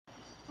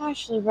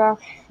Ashley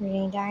Brock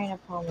reading Diana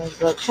Palmer's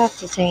book,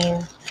 Chapter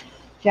 10,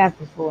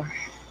 Chapter 4.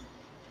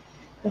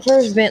 At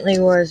first, Bentley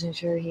wasn't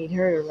sure he'd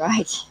heard her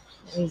right.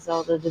 He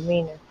saw the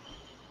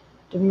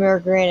demure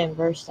grin and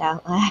burst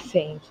out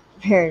laughing,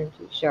 prepared him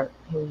to start.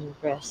 He was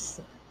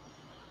impressed.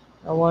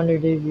 I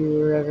wondered if you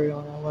were ever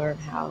going to learn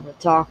how to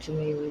talk to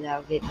me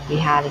without getting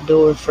behind a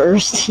door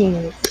first.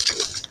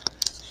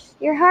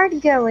 You're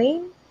hard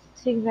going,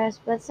 she confessed,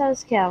 but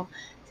so's Kel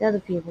to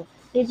other people.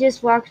 He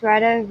just walks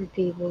right over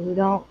people who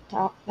don't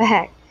talk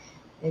back.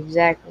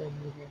 Exactly,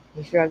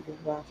 he shrugged his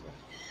shoulders.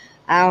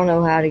 I don't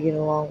know how to get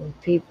along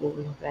with people,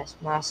 he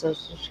confessed. My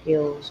social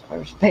skills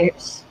are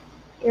sparse.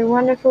 You're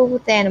wonderful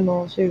with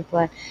animals, he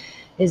replied.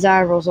 His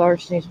eyebrows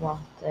arched and he smiled.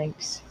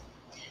 Thanks.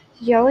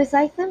 Did you always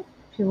like them?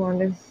 She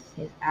wondered.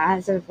 His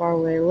eyes had a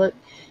faraway look.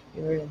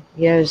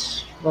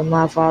 Yes, but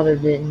my father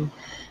didn't.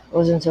 It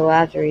wasn't until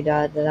after he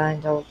died that I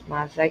indulged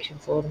my affection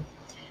for them.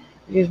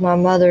 It was my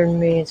mother and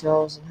me until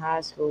I was in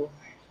high school.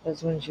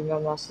 That's when she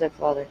met my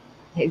stepfather.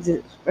 His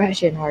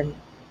expression hardened.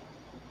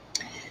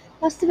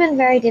 Must have been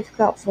very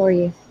difficult for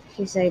you,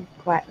 she said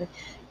quietly,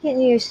 getting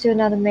used to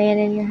another man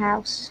in your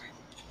house.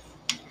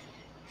 He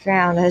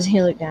frowned as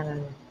he looked down at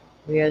her.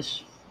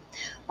 Yes.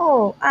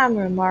 Oh, I'm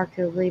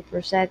remarkably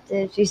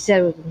perceptive, she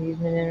said with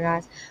amusement in her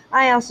eyes.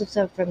 I also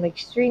suffer from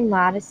extreme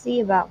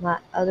modesty about my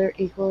other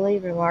equally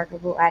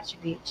remarkable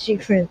attributes. She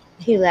grinned.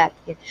 He laughed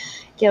again.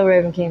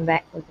 Kilraven came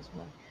back with his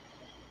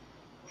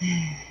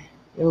money.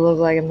 You look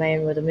like a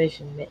man with a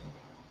mission, Mitten.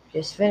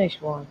 Just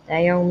finished one.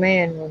 That young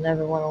man will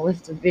never want to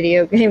lift a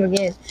video game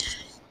again.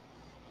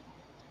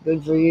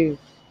 Good for you.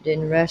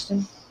 Didn't arrest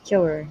him?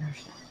 Kilraven.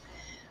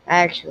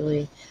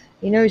 Actually,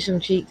 he knows some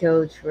cheat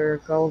codes for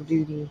Call of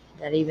Duty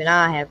that even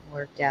I haven't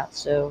worked out,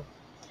 so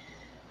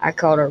I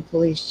called our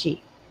police chief.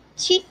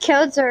 Cheat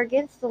codes are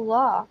against the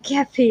law,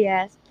 Cappy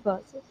asked,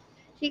 puzzled.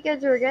 Cheat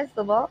codes are against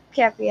the law?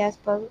 Cappy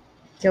asked, puzzled.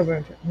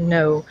 Kilburn,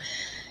 no.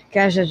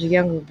 Cash has a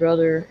younger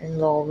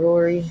brother-in-law,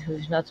 Rory,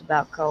 who's nuts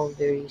about Call of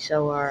Duty,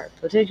 so our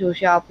potential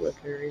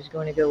shoplifter is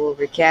going to go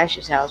over to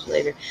Cash's house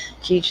later,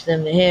 teach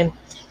them to him.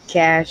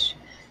 Cash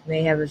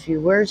may have a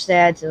few words to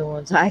add to the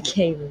ones I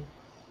gave him.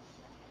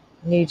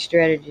 Need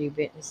strategy,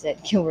 Benton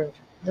said. Kilburn.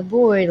 The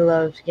boy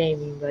loves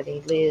gaming, but he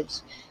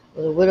lives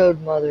with a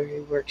widowed mother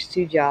who works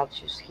 2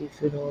 jobs just to keep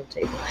food on the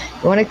table.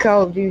 He wanted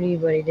Call of Duty,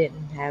 but he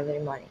didn't have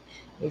any money.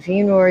 If he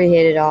and Rory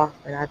hit it off,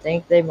 and I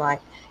think they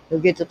might, he'll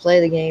get to play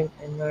the game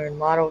and learn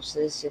model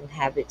citizen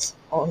habits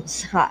on the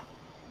side.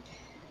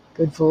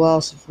 Good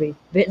philosophy,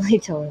 Bentley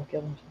told him.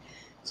 Kilburn.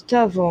 It's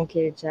tough on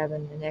kids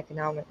having an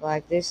economic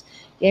like this.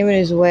 Gaming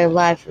is a way of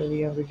life for the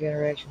younger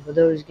generation, but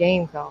those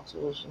game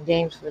consoles and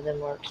games for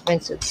them are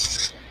expensive.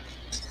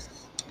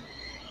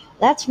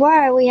 That's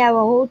why we have a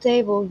whole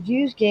table of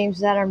used games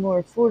that are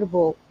more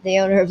affordable. The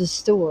owner of the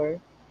store,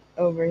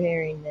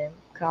 overhearing them,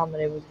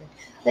 commented with me.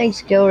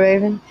 Thanks,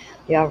 Kilraven.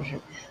 The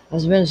officer.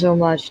 There's been so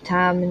much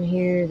time in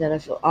here that I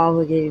feel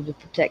obligated to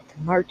protect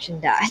the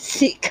merchandise,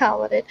 he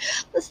commented.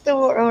 The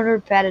store owner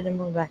patted him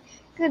on the back.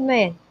 Good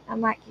man. I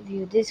might give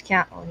you a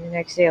discount on your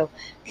next sale.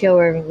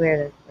 Kilraven glared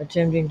at him,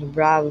 attempting to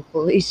bribe a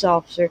police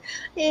officer.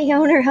 The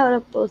owner held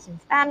up both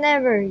hands. I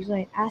never, he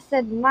exclaimed. I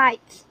said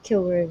might,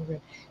 Kilraven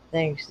grinned.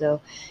 Thanks,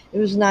 though. It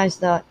was a nice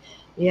thought.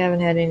 You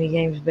haven't had any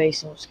games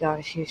based on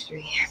Scottish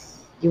history.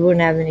 You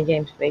wouldn't have any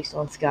games based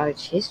on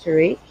Scottish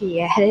history, he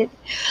added.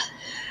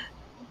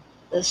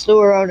 The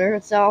store owner,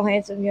 a tall,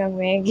 handsome young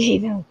man,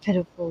 gave him a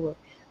pitiful look.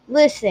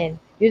 Listen,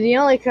 you're the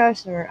only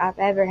customer I've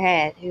ever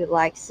had who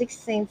likes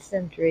 16th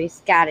century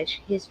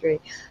Scottish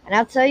history. And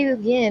I'll tell you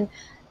again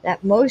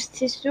that most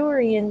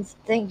historians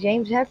think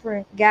James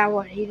Heffernan got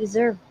what he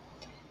deserved.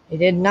 He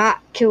did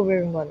not kill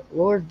Ravenmother.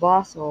 Lord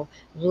Bothwell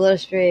was led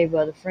astray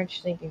by the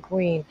French thinking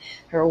queen.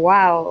 Her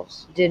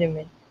wiles did him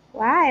in.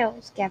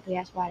 Wiles? Cappy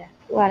asked what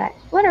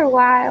are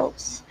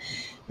wiles?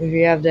 If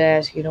you have to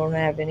ask, you don't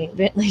have any.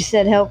 Bentley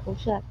said helpful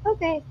shut.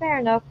 Okay, fair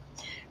enough.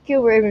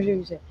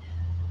 Kilraven said.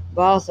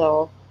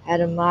 Bothwell had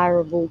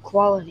admirable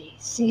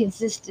qualities. He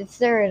insisted,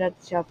 staring at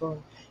the shop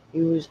owner.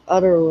 He was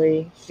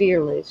utterly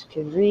fearless,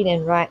 could read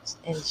and write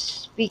and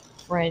speak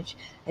French,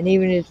 and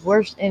even his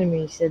worst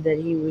enemy said that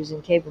he was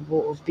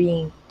incapable of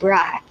being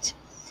bribed.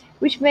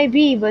 Which may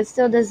be, but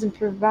still doesn't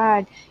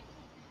provide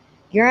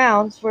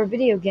grounds for a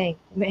video game,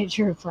 the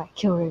manager replied.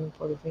 Kilraven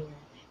pulled a finger.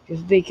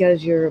 Just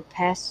because you're a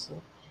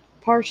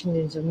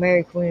parsonage of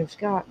Mary Queen of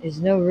Scots is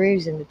no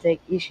reason to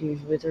take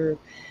issues with her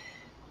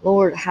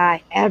Lord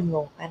High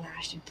Admiral, and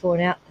I should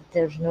point out that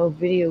there's no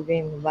video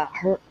game about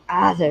her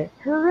either.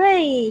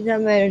 Hooray! The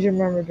manager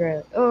murmured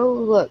around. Oh,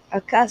 look, a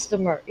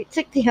customer. He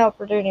took the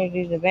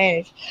opportunity to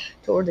vanish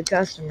toward the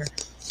customer.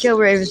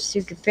 Kilraven's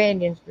 2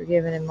 companions were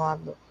giving him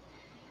odd looks.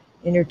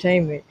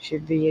 Entertainment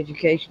should be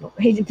educational.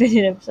 He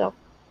defended himself.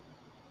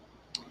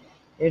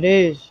 It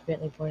is,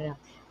 Bentley pointed out.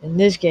 In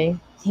this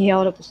game, he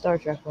held up a Star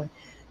Trek one.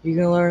 You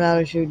can learn how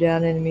to shoot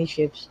down enemy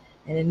ships.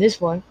 And in this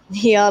one,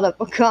 he held up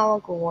a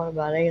comical one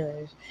about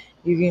aliens.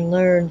 You can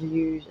learn to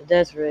use a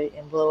death ray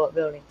and blow up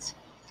buildings.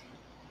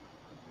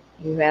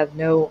 You have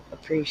no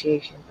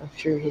appreciation of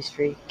true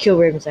history.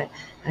 Kilraven said,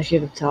 I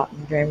should have taught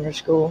in grammar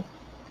school.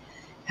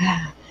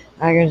 I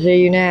can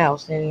see you now,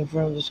 standing in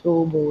front of the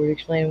school board,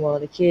 explaining while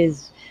the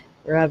kids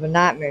were having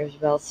nightmares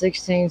about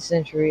 16th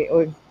century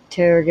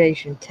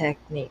interrogation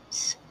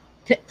techniques.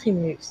 Bentley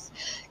mused.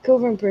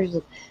 Kilraven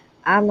persisted.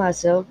 I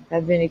myself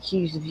have been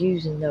accused of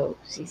using those,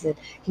 he said.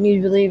 Can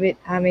you believe it?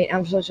 I mean,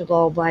 I'm such a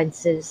law-abiding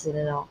citizen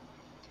and all.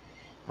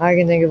 I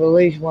can think of at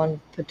least one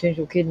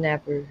potential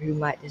kidnapper who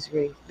might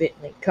disagree,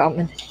 Bentley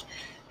commented.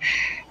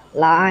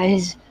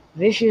 Lies,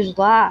 vicious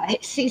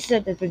lies, he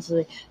said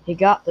defensively. He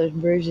got those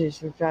bruises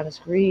from trying to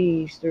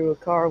squeeze through a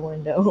car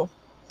window.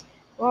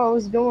 While I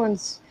was going,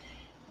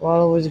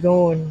 while I was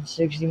going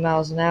 60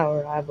 miles an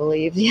hour, I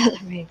believe, the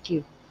other man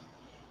cute.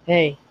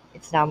 Hey,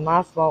 it's not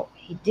my fault.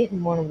 He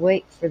didn't want to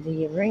wait for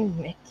the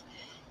arraignment.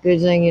 Good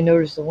thing you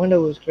noticed the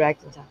window was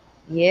cracked in time.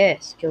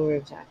 Yes,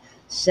 Kilroy sighed.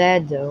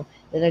 Sad, though,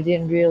 that I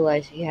didn't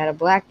realize he had a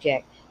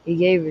blackjack. He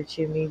gave it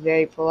to me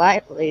very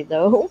politely,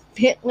 though.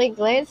 Bentley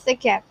glanced at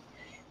Captain.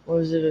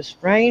 Was it a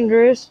sprained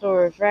wrist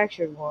or a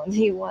fractured one?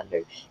 He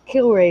wondered.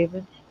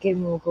 Kilraven gave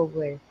him a cold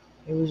glare.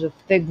 It was a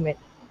figment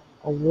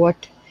of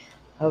what?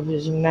 Of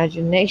his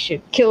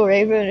imagination.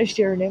 Kilraven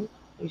assured him.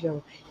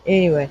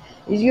 Anyway,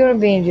 he's going to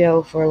be in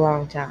jail for a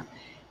long time.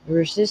 The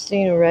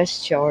resisting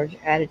arrest charge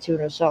added to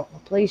an assault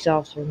on a police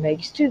officer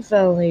makes 2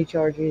 felony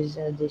charges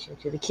in addition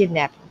to the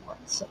kidnapping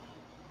ones.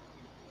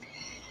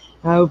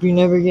 I hope you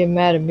never get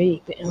mad at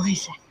me, Bentley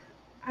said.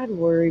 I'd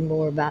worry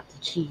more about the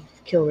chief,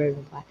 Kilraven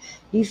replied.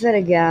 He fed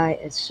a guy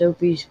a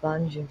soapy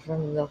sponge in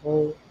front of the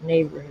whole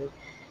neighborhood.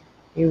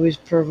 He was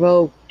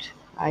provoked,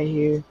 I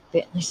hear,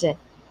 Bentley said.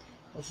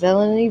 The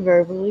felony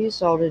verbally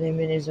assaulted him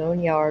in his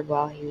own yard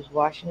while he was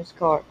washing his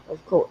car,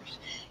 of course.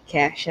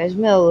 Cash has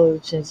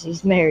mellowed since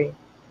he's married.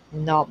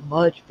 Not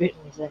much,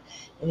 Bentley said,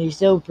 and he's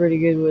still pretty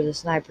good with a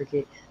sniper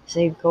kit.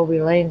 Saved Colby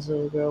Lane's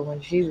little girl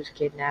when she was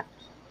kidnapped.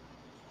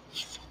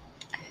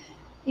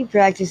 He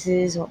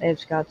practices on Eb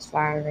Scott's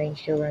firing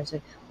range, Kilburn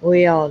said.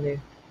 We all do.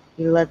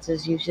 He lets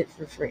us use it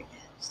for free.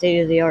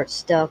 State-of-the-art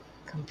stuff,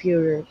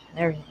 computers, and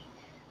everything.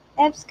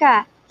 Eb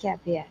Scott,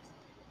 Cappy asked.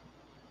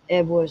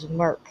 Eb was a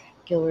merc,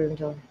 Kilburn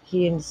told her.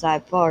 He and Cy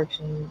Parks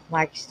and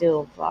Mike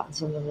Steele fought in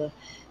some of the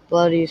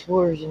bloodiest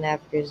wars in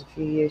Africa a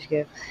few years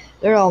ago.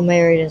 They're all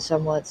married and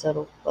somewhat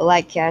settled, but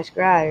like Cash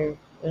Grier,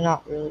 they're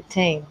not really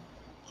tame.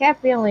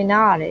 Cappy only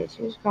nodded.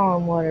 She was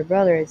calling what her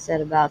brother had said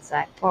about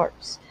Cy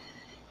Parks.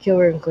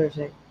 Kilburn cleared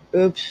said,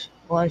 Oops,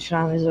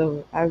 lunchtime is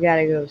over. I've got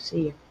to go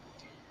see you.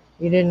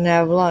 You didn't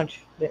have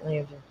lunch, Bentley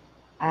observed.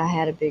 I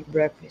had a big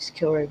breakfast,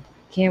 Kilburn.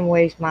 Can't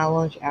waste my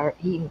lunch hour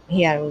eating.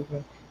 He had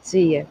over.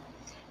 See ya.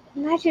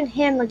 Imagine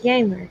him a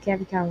gamer,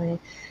 Cappy commented.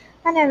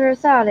 I never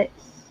thought it.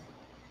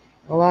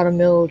 A lot of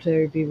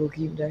military people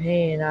keep their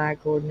hand-eye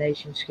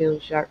coordination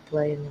skills sharp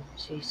playing them,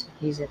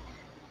 he said.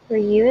 Were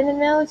you in the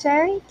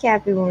military?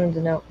 Cappy wanted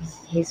to know.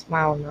 He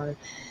smiled and nodded.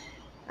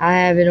 I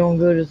have it on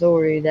good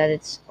authority that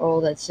it's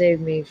all that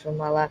saved me from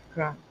my life of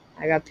crime.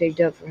 I got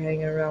picked up for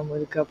hanging around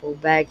with a couple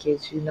of bad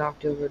kids who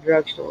knocked over a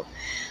drugstore.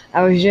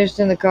 I was just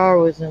in the car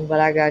with them, but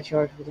I got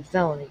charged with a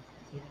felony.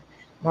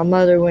 My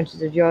mother went to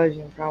the judge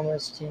and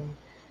promised him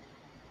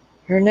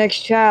her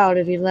next child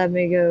if he'd let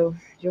me go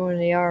join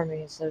the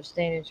army instead of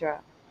standing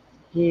trial.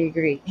 He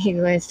agreed. He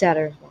glanced at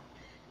her.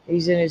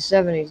 He's in his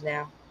 70s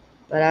now,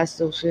 but I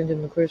still send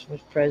him a Christmas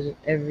present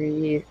every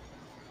year.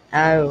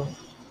 Oh.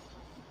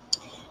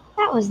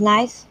 That was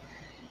nice.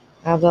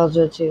 I thought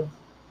so too.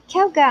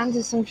 Kel got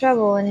into some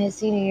trouble in his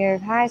senior year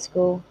of high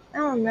school. I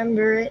don't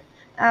remember it.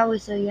 I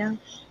was so young.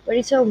 But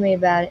he told me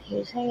about it. He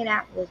was hanging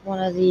out with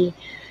one of the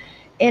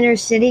inner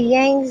city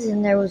gangs,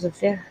 and there was a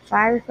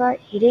firefight.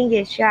 He didn't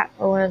get shot,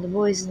 but one of the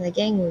boys in the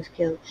gang was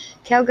killed.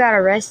 Kel got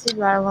arrested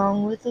right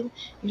along with him.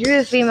 He drew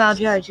a female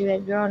judge who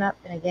had grown up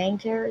in a gang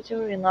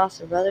territory and lost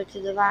her brother to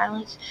the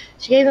violence.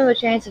 She gave him a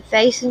chance to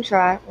face and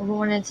try,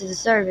 going into the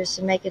service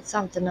and making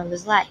something of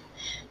his life.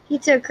 He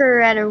took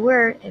her at her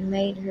word and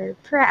made her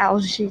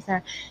proud, she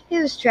thought.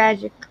 It was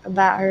tragic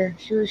about her.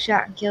 She was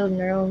shot and killed in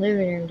her own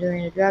living room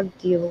during a drug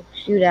deal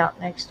shootout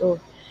next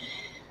door.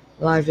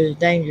 Life is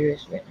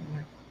dangerous,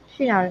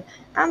 she nodded.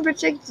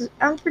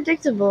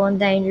 Unpredictable and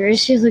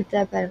dangerous. She looked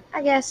up at him.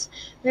 I guess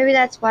maybe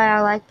that's why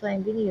I like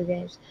playing video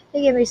games.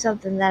 They give me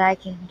something that I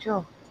can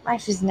control.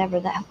 Life is never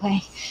that way.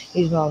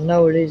 He smiled.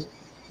 No, it isn't.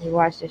 He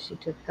watched as she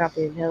took a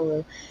copy of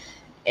Halo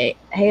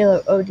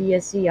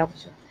ODST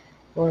officer.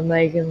 Want to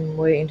make him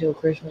wait until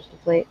Christmas to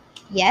play it?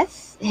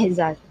 Yes, his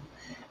eyes.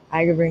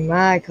 I could bring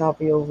my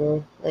copy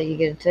over, let you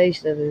get a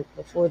taste of it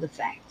before the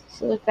fact.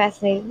 She looked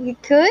fascinated. You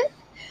could?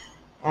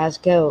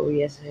 Ask Kel.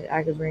 Yes,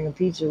 I could bring a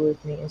pizza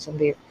with me and some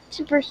beer.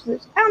 She burst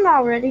loose. I'm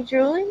not ready,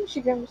 Julie.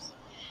 She goes,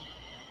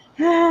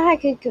 I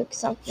could cook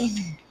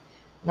something.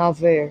 Not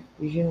fair.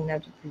 You shouldn't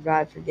have to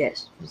provide for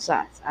guests.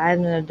 Besides, I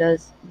haven't done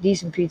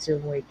decent pizza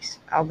in weeks.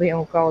 I'll be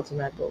on call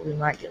tonight, but we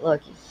might get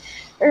lucky.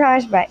 Her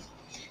eyes bright.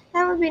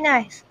 That would be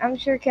nice. I'm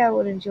sure Kel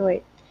would enjoy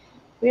it.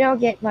 We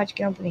don't get much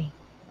company.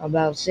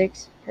 About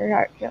 6? Her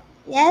heart jumped.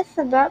 Yes,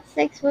 about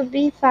 6 would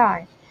be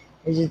fine.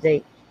 Is it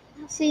 8?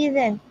 I'll see you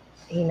then.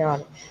 He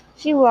nodded.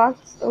 She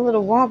walked, a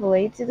little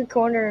wobbly, to the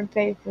corner and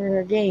paid for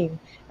her game.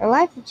 Her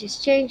life had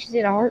just changed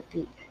in a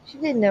heartbeat. She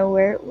didn't know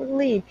where it would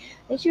lead,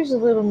 and she was a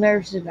little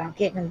nervous about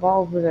getting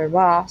involved with her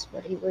boss,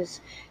 but he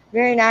was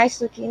very nice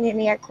looking and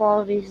he had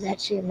qualities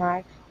that she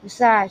admired.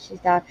 Besides, she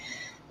thought,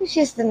 it's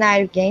just a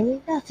night of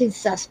gaming. Nothing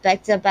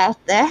suspect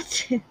about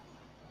that.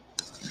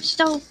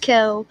 Don't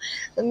kill.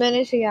 The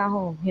minute she got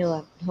home, he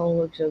left. Don't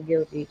look so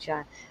guilty,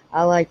 child.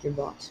 I like your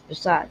boss.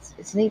 Besides,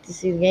 it's neat to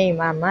see the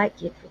game I might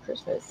get for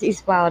Christmas. He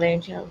smiled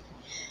angelically.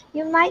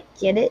 You might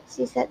get it,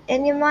 she said,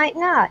 and you might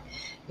not.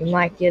 You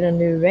might get a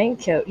new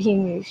raincoat. He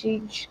knew.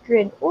 She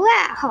grinned.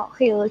 Wow!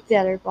 He looked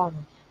at her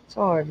fondly. It's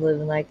hard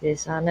living like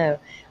this, I know.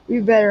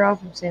 We're better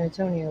off in San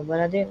Antonio, but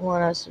I didn't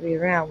want us to be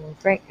around when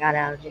Frank got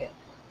out of jail.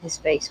 His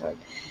face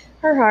hardened.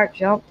 Her heart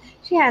jumped.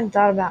 She hadn't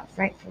thought about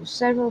Frank for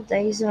several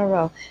days in a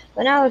row,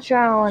 but now the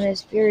trial and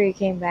his fury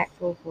came back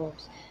full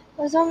force.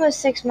 It was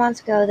almost 6 months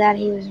ago that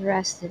he was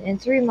arrested,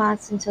 and 3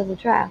 months until the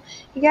trial.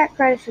 He got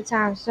credit for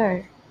time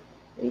served.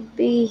 We'd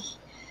be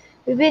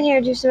We've been here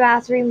just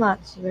about 3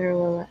 months, Vera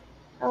Willett.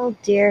 Oh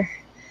dear.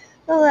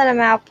 They'll let him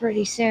out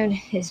pretty soon.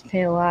 His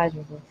pale eyes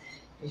were blue.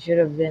 It should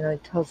have been a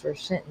tougher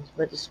sentence,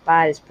 but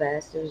despite his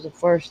past, it was the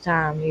first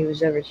time he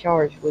was ever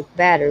charged with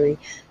battery,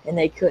 and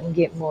they couldn't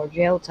get more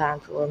jail time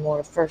for him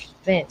on a first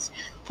offense.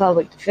 The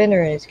public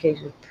defender in his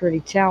case was pretty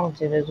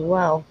talented as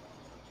well.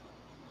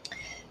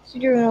 She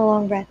drew in a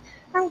long breath.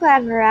 I'm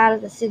glad we're out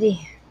of the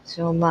city.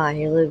 So am I.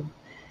 You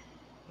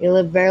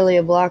live barely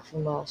a block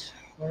from us.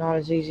 We're not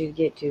as easy to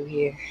get to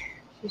here.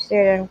 She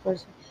stared at him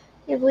closely.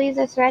 You believe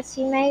the threats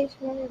he made,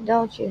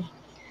 don't you?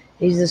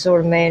 He's the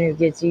sort of man who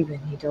gets even,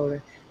 he told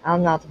her.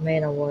 I'm not the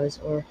man I was,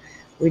 or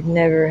we'd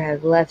never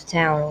have left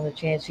town on the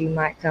chance he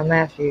might come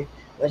after you.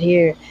 But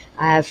here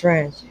I have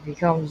friends. If he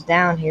comes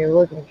down here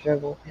looking for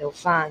trouble, he'll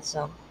find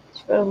some.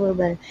 She felt a little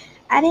better.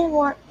 I didn't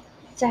want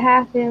to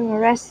have him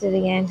arrested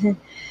again.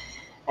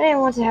 I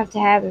didn't want to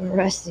have him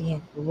arrested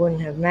again. It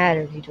wouldn't have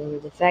mattered, he told her.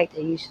 The fact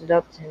that you stood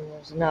up to him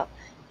was enough.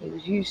 He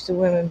was used to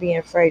women being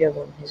afraid of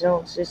him. His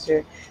own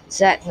sister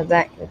sat in the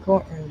back of the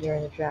courtroom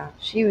during the trial.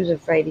 She was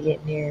afraid to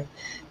get near him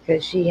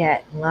because she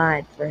hadn't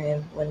lied for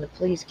him when the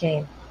police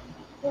came.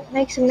 What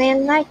makes a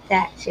man like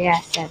that? She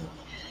asked suddenly.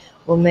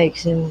 What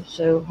makes him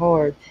so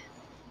hard?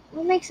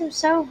 What makes him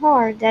so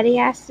hard that he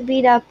has to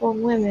beat up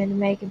on women to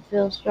make him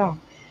feel strong?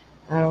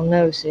 I don't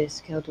know,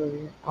 sis, Kel told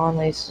her.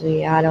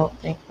 Honestly, I don't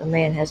think the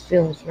man has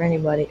feelings for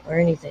anybody or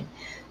anything.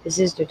 His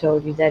sister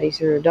told you that he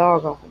threw a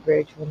dog off a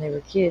bridge when they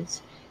were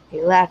kids.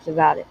 He laughed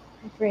about it.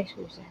 Her face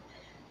was sad.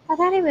 I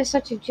thought he was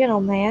such a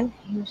gentle man.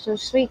 He was so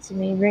sweet to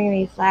me, bringing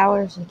me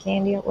flowers and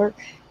candy at work,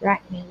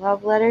 writing me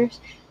love letters.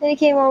 Then he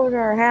came over to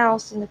our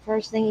house, and the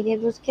first thing he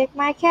did was kick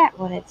my cat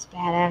when it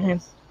spat at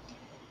him.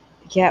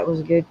 The cat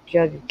was a good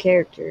judge of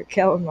character,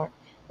 Kel remarked.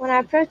 When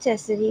I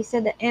protested, he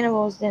said that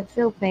animals didn't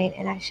feel pain,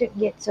 and I shouldn't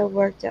get so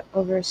worked up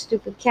over a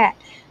stupid cat.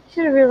 I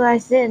should have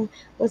realized then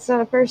what sort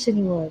of person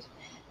he was.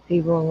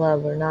 People in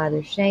love are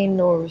neither sane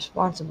nor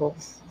responsible,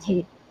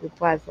 he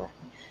replied flatly.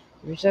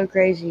 You're so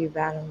crazy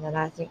about him that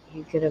I think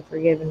you could have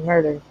forgiven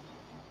murder.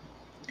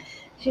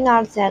 She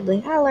nodded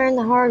sadly. I learned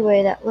the hard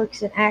way that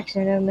looks and acts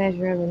are no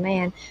measure of a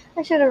man.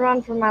 I should have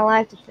run for my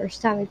life the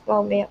first time he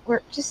phoned me at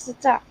work just to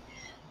talk.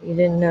 You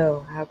didn't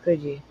know. How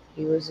could you?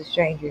 He was a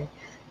stranger.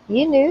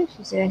 You knew,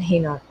 she said. He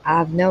nodded.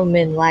 I've known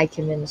men like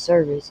him in the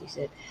service, he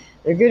said.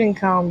 They're good in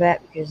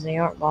combat because they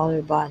aren't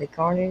bothered by the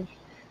carnage,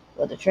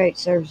 but the trait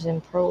serves them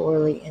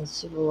poorly in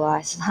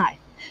civilized life.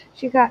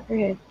 She cocked her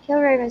head.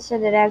 Kilraven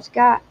said that Ab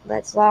Scott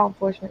lets law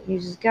enforcement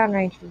use his gun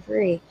range for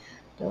free.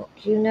 Don't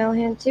you know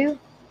him too?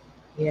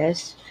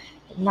 Yes.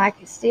 And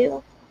Micah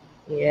Steele?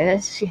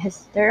 Yes,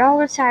 yes. They're all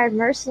retired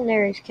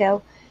mercenaries,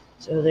 Kel.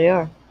 So they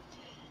are.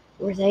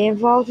 Were they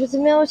involved with the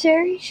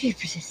military? She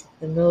persisted.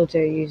 The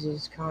military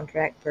uses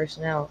contract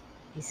personnel,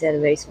 he said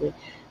evasively.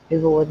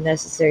 People with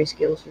necessary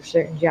skills for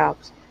certain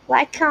jobs.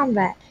 Like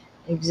combat.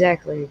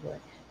 Exactly, but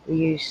we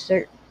use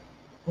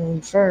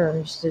certain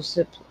firms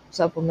to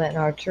supplement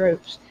our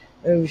troops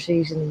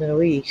overseas in the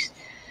Middle East.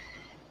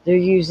 They're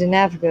used in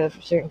Africa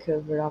for certain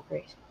covert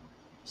operations.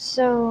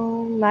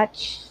 So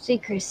much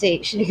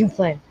secrecy, she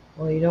complained.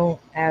 Well, you don't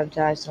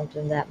advertise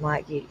something that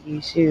might get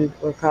you sued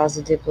or cause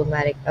a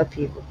diplomatic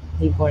upheaval,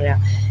 he pointed out.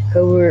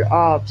 Covert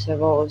ops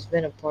have always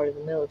been a part of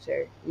the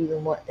military.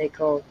 Even what they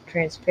call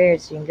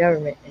transparency in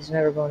government is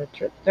never going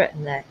to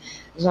threaten that.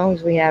 As long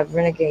as we have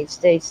renegade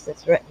states that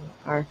threaten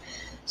our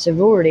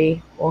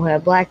sovereignty, we'll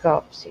have black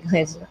ops. He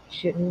glanced at me.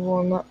 Shouldn't we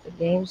warm up the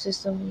game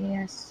system? He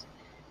asked.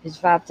 It's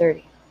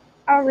 5:30.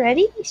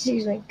 Already?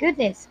 Excuse me.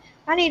 Goodness.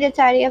 I need to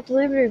tidy up the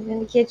living room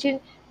and the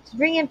kitchen. Just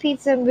bring in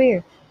pizza and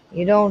beer.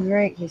 You don't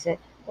drink, he said.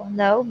 Well,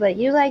 no, but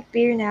you like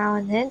beer now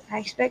and then. I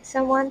expect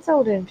someone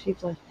told him, she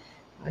flushed.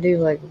 I do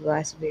like a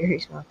glass of beer, he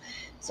smiled.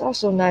 It's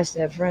also nice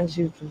to have friends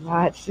who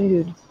provide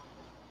food.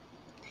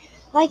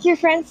 Like your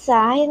friend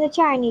Sai and the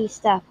Chinese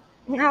stuff.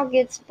 I'll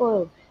get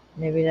spoiled.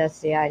 Maybe that's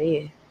the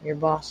idea. Your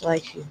boss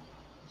likes you.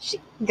 She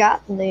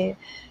gotten the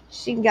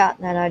she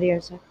gotten that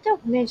idea. So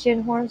don't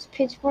mention horns,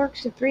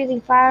 pitchforks, and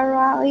breathing fire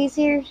while he's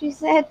here, she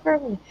said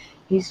firmly.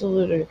 He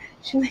saluted her.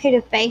 She made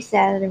a face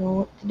at him and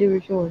went to do her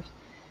chores.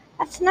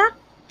 That's not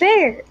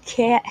fair,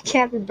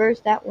 Cappy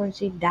burst out when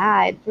she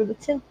died for the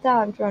 10th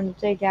time trying to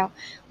take out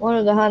one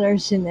of the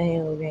hunters in the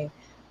Halo game.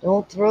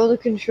 Don't throw the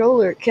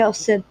controller, Kel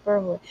said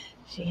firmly.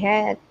 She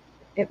had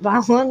it by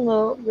one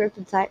lobe, gripped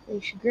it tightly.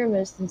 She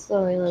grimaced and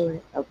slowly lowered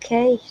it.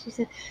 Okay, she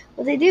said,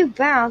 but they do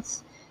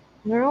bounce,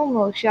 and they're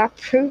almost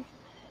shock-proof.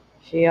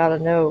 She ought to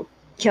know,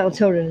 Kel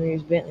told her to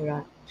use Bentley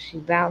right. She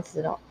bounced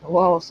it off the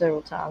wall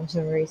several times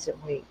in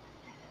recent weeks.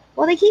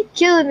 Well, they keep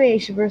killing me,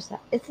 she burst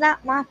out. It's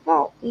not my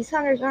fault. These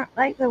hunters aren't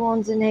like the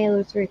ones in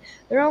Halo 3.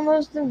 They're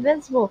almost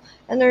invincible,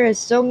 and there is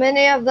so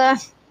many of them.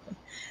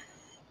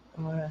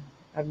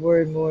 I'd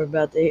worried more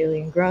about the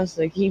alien grunts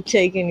that keep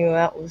taking you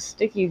out with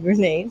sticky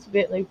grenades,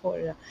 Bentley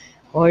pointed out.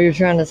 While you're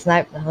trying to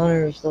snipe the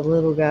hunters, the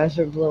little guys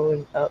are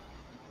blowing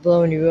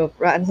you up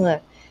right and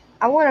left.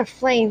 I want a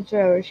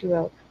flamethrower, she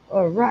wrote,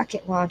 or a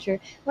rocket launcher.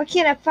 Why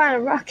can't I find a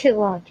rocket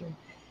launcher?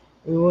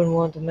 We wouldn't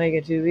want to make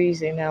it too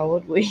easy now,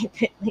 would we?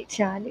 Bentley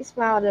chimed. He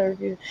smiled at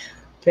her.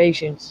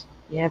 Patience.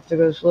 You have to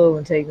go slow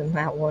and take them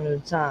out one at a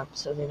time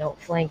so they don't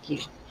flank you.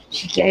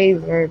 She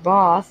gave her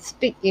boss a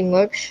speaking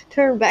look,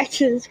 turned back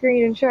to the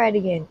screen and tried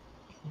again.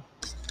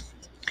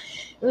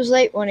 It was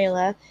late when he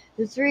left.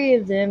 The three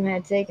of them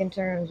had taken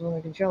turns on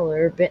the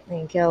controller. Bentley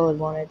and Kel had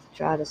wanted to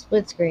try the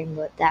split screen,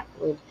 but that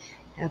would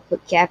have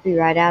put Cappy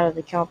right out of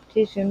the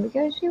competition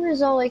because she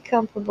was only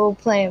comfortable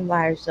playing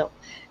by herself.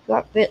 She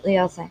walked Bentley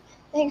outside.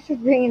 Thanks for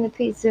bringing the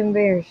pizza and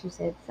beer, she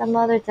said. Some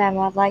other time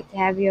I'd like to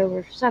have you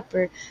over for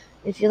supper.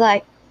 If you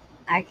like,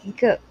 I can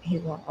cook. He's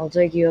going, I'll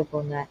take you up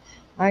on that.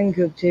 I can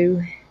cook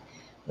too,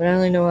 but I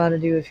only know how to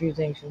do a few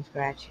things from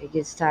scratch. It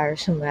gets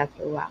tiresome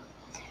after a while.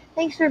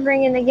 Thanks for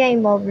bringing the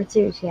game over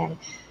too, she added.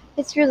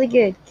 It's really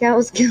good.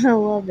 Cal's gonna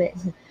love it.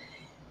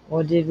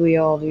 What did we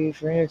all do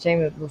for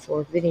entertainment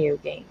before video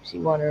games? He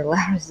wondered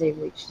aloud as they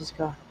reached his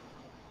car.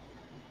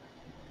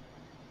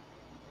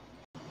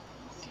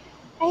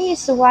 I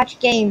used to watch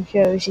game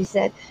shows, she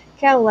said.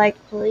 Cal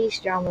liked police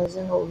dramas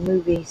and old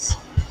movies.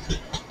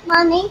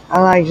 Mommy?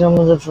 I like some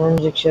of the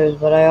forensic shows,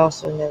 but I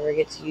also never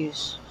get to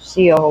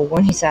see a whole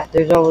one. He said,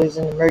 there's always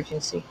an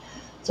emergency.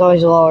 It's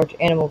always a large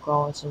animal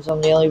call, and since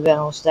I'm the only vet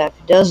on staff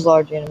who does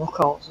large animal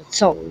calls,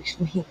 it's always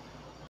me.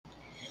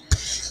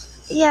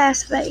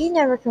 Yes, but you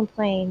never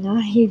complain,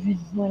 not even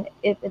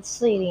if it's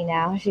sleety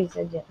now, she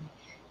said gently.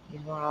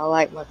 He's one I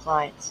like my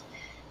clients.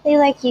 They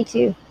like you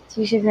too.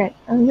 She shook her head.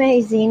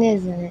 Amazing,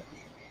 isn't it?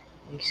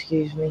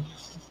 Excuse me.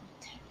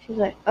 She was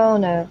like, oh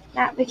no,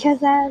 not because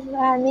that's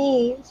what I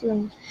mean.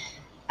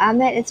 I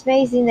meant it's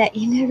amazing that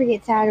you never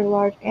get tired of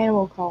large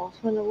animal calls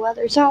when the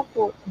weather's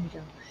awful.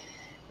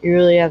 You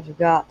really have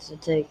got to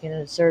take an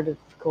assertive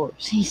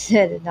course, he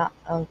said it not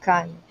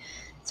unkindly.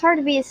 It's hard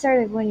to be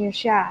assertive when you're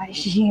shy,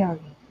 she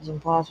argued. It's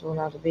impossible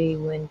not to be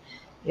when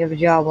you have a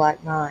job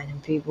like mine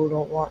and people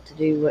don't want to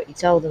do what you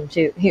tell them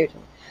to. Here,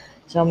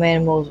 some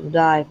animals would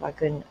die if I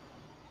couldn't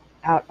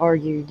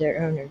out-argue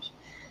their owners.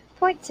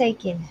 Point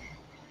taken.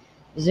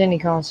 Is any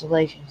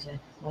consolation, he said.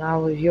 When I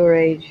was your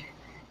age,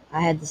 I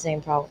had the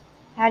same problem.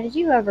 How did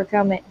you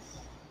overcome it?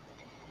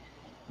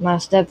 My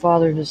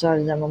stepfather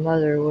decided that my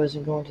mother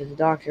wasn't going to the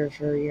doctor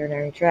for a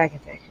urinary tract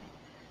infection.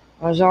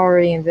 I was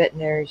already in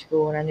veterinary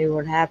school and I knew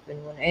what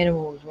happened when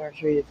animals weren't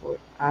treated for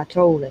it. I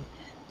told him.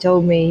 He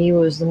told me he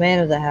was the man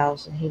of the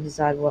house and he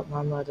decided what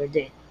my mother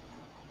did.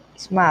 He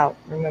smiled,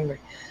 remembered.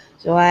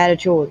 So I had a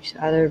choice,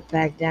 either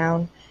back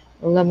down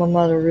or let my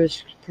mother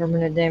risk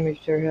permanent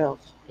damage to her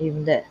health,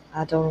 even death.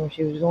 I told him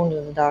she was going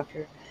to the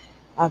doctor.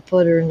 I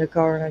put her in the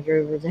car and I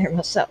drove her there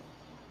myself.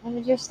 What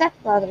did your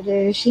stepfather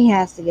do? She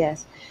asked to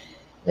guess.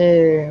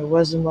 There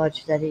wasn't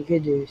much that he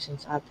could do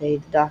since I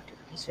paid the doctor,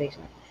 his face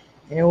went.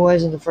 And it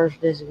wasn't the first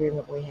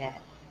disagreement we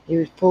had. He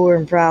was poor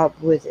and proud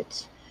with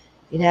it.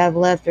 He'd have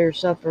left her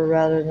suffer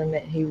rather than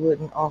that he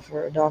wouldn't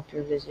afford a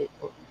doctor visit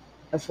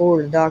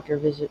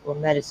or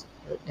medicine.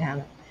 Look down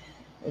it.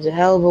 There's a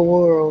hell of a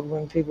world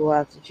when people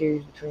have to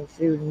choose between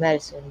food and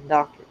medicine and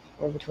doctors,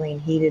 or between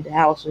heated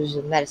houses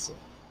and medicine.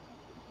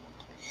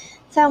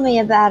 Tell me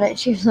about it,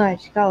 she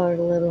replied. She colored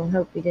a little and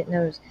hoped he didn't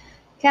notice.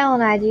 Cal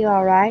and I do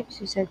all right,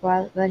 she said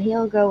quietly, but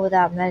he'll go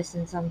without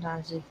medicine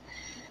sometimes if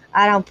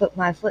I don't put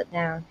my foot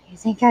down. You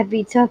think I'd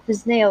be tough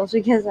as nails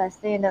because I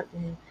stand up to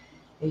him?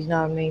 He's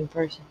not a mean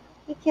person.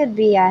 He could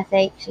be, I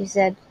think, she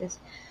said, because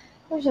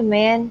there's a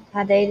man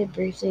I dated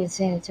briefly in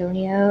San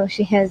Antonio.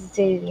 She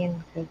hesitated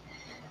again because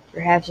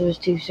perhaps it was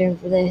too soon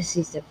for this.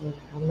 He said,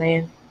 a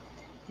man.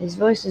 His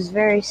voice was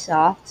very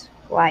soft,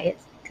 quiet,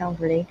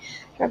 comforting.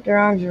 She wrapped her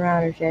arms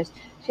around her chest.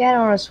 She had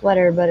on a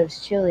sweater, but it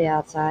was chilly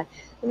outside.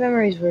 The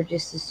memories were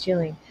just as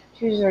chilling.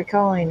 She was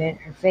recalling it.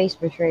 Her face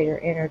betrayed her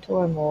inner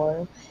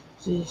turmoil.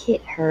 He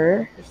hit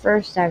her. The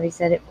first time he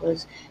said it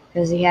was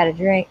because he had a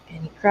drink,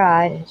 and he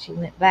cried, and she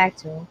went back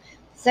to him.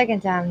 The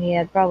second time he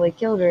had probably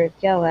killed her if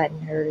Kel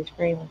hadn't heard her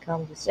scream and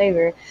come to save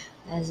her.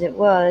 As it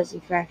was, he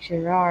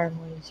fractured her arm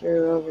when he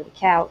threw her over the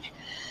couch.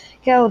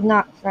 Kel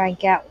knocked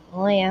Frank out with a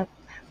lamp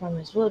from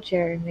his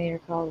wheelchair and made her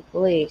call the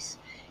police.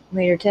 He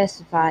made her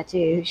testify,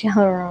 too. She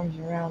held her arms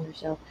around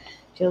herself.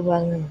 She killed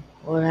by the moon.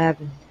 What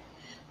happened?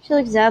 She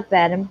looks up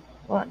at him,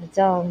 wanting to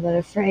tell him, but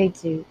afraid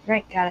to.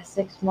 Frank got a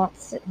 6-month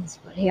sentence,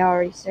 but he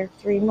already served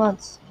 3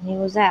 months, and he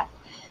was out.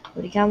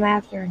 Would he come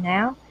after her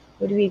now?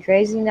 Would he be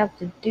crazy enough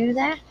to do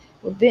that?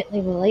 Would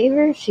Bentley believe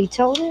her if she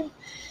told him?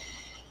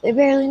 They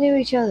barely knew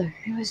each other.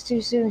 It was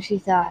too soon, she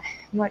thought.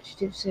 Much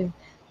too soon.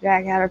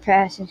 Drag out her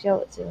past and show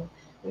it to him.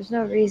 There was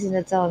no reason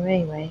to tell him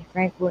anyway.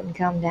 Frank wouldn't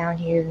come down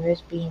here and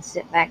risk being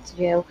sent back to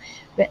jail.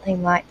 Bentley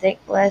might think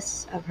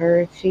less of her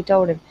if she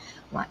told him.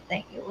 Might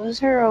think it was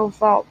her own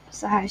fault.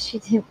 Besides, she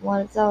didn't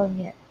want to tell him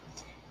yet.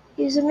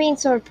 He was a mean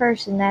sort of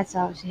person, that's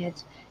all, she had.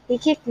 He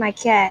kicked my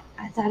cat.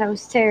 I thought I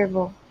was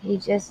terrible. He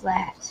just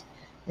laughed.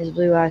 His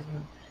blue eyes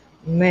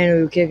were, a man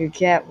who will kick a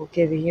cat will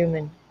kick a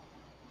human.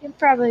 You're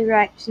probably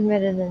right, she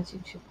admitted, then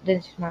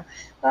she smiled.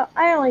 Well,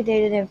 I only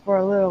dated him for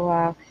a little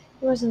while.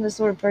 He wasn't the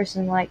sort of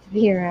person I liked to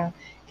be around.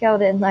 Cal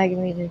didn't like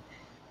him either.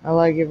 I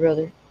like your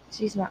brother.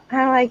 She smiled.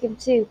 I like him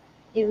too.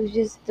 It was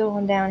just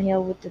going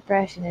downhill with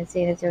depression in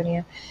San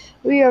Antonio.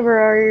 We were over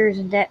our ears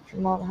in debt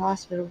from all the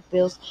hospital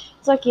bills.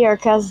 It's lucky our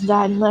cousin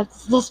died and left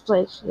us this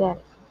place. She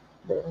added.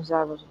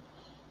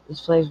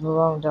 This place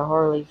belonged to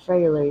Harley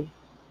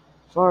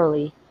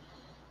Farley.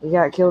 He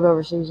got killed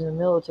overseas in the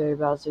military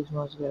about 6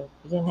 months ago.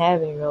 He didn't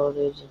have any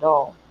relatives at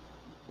all.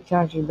 The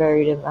country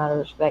buried him out of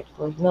respect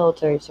for his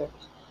military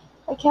service.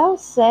 Like Cal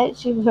said,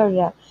 she blurted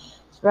out.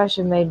 Her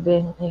expression made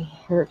Bentley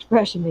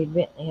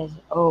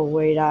hesitate. Oh,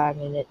 wait a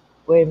minute.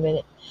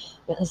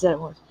 Bentley said at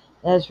once.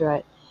 That's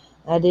right.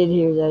 I did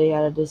hear that he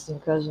had a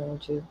distant cousin or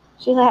two.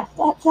 She laughed.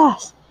 That's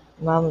us.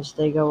 My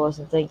mistake, I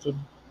wasn't thinking.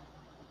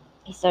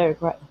 He started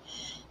crying.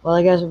 Well,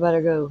 I guess I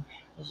better go.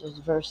 This was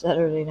the first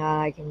Saturday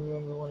night I can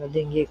remember when I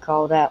didn't get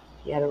called out.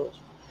 He had a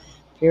whisper.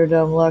 Pure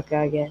dumb luck,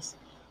 I guess.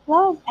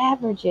 Law of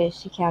averages,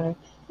 she countered.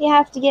 You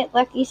have to get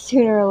lucky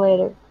sooner or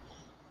later.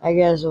 I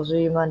guess we'll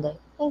see you Monday.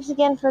 Thanks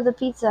again for the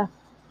pizza.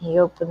 He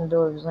opened the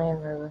door of his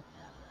Land Rover.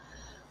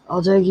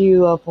 I'll take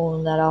you up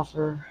on that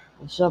offer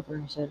of supper,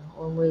 he said.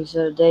 When we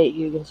set a date,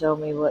 you can tell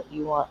me what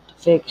you want to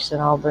fix,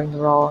 and I'll bring the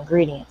raw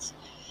ingredients.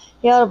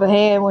 He held up a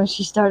hand when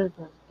she started.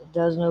 It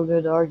does no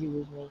good to argue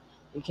with me.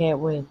 You can't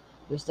win.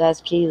 Just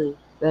ask Keeley.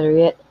 Better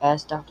yet,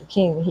 ask Dr.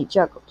 King. He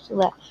chuckled. She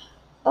laughed.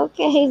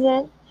 Okay,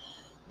 then.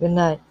 Good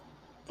night.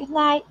 Good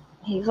night.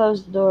 He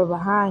closed the door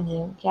behind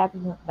him.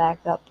 Captain went back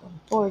up on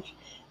the porch,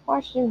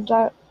 watched him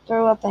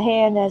throw up a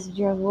hand as he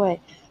drove away.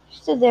 She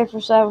stood there for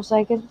several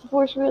seconds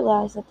before she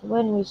realized that the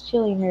wind was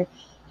chilling her.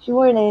 She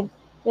went in,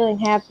 feeling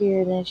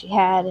happier than she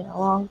had in a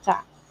long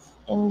time.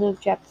 End of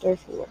chapter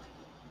 4.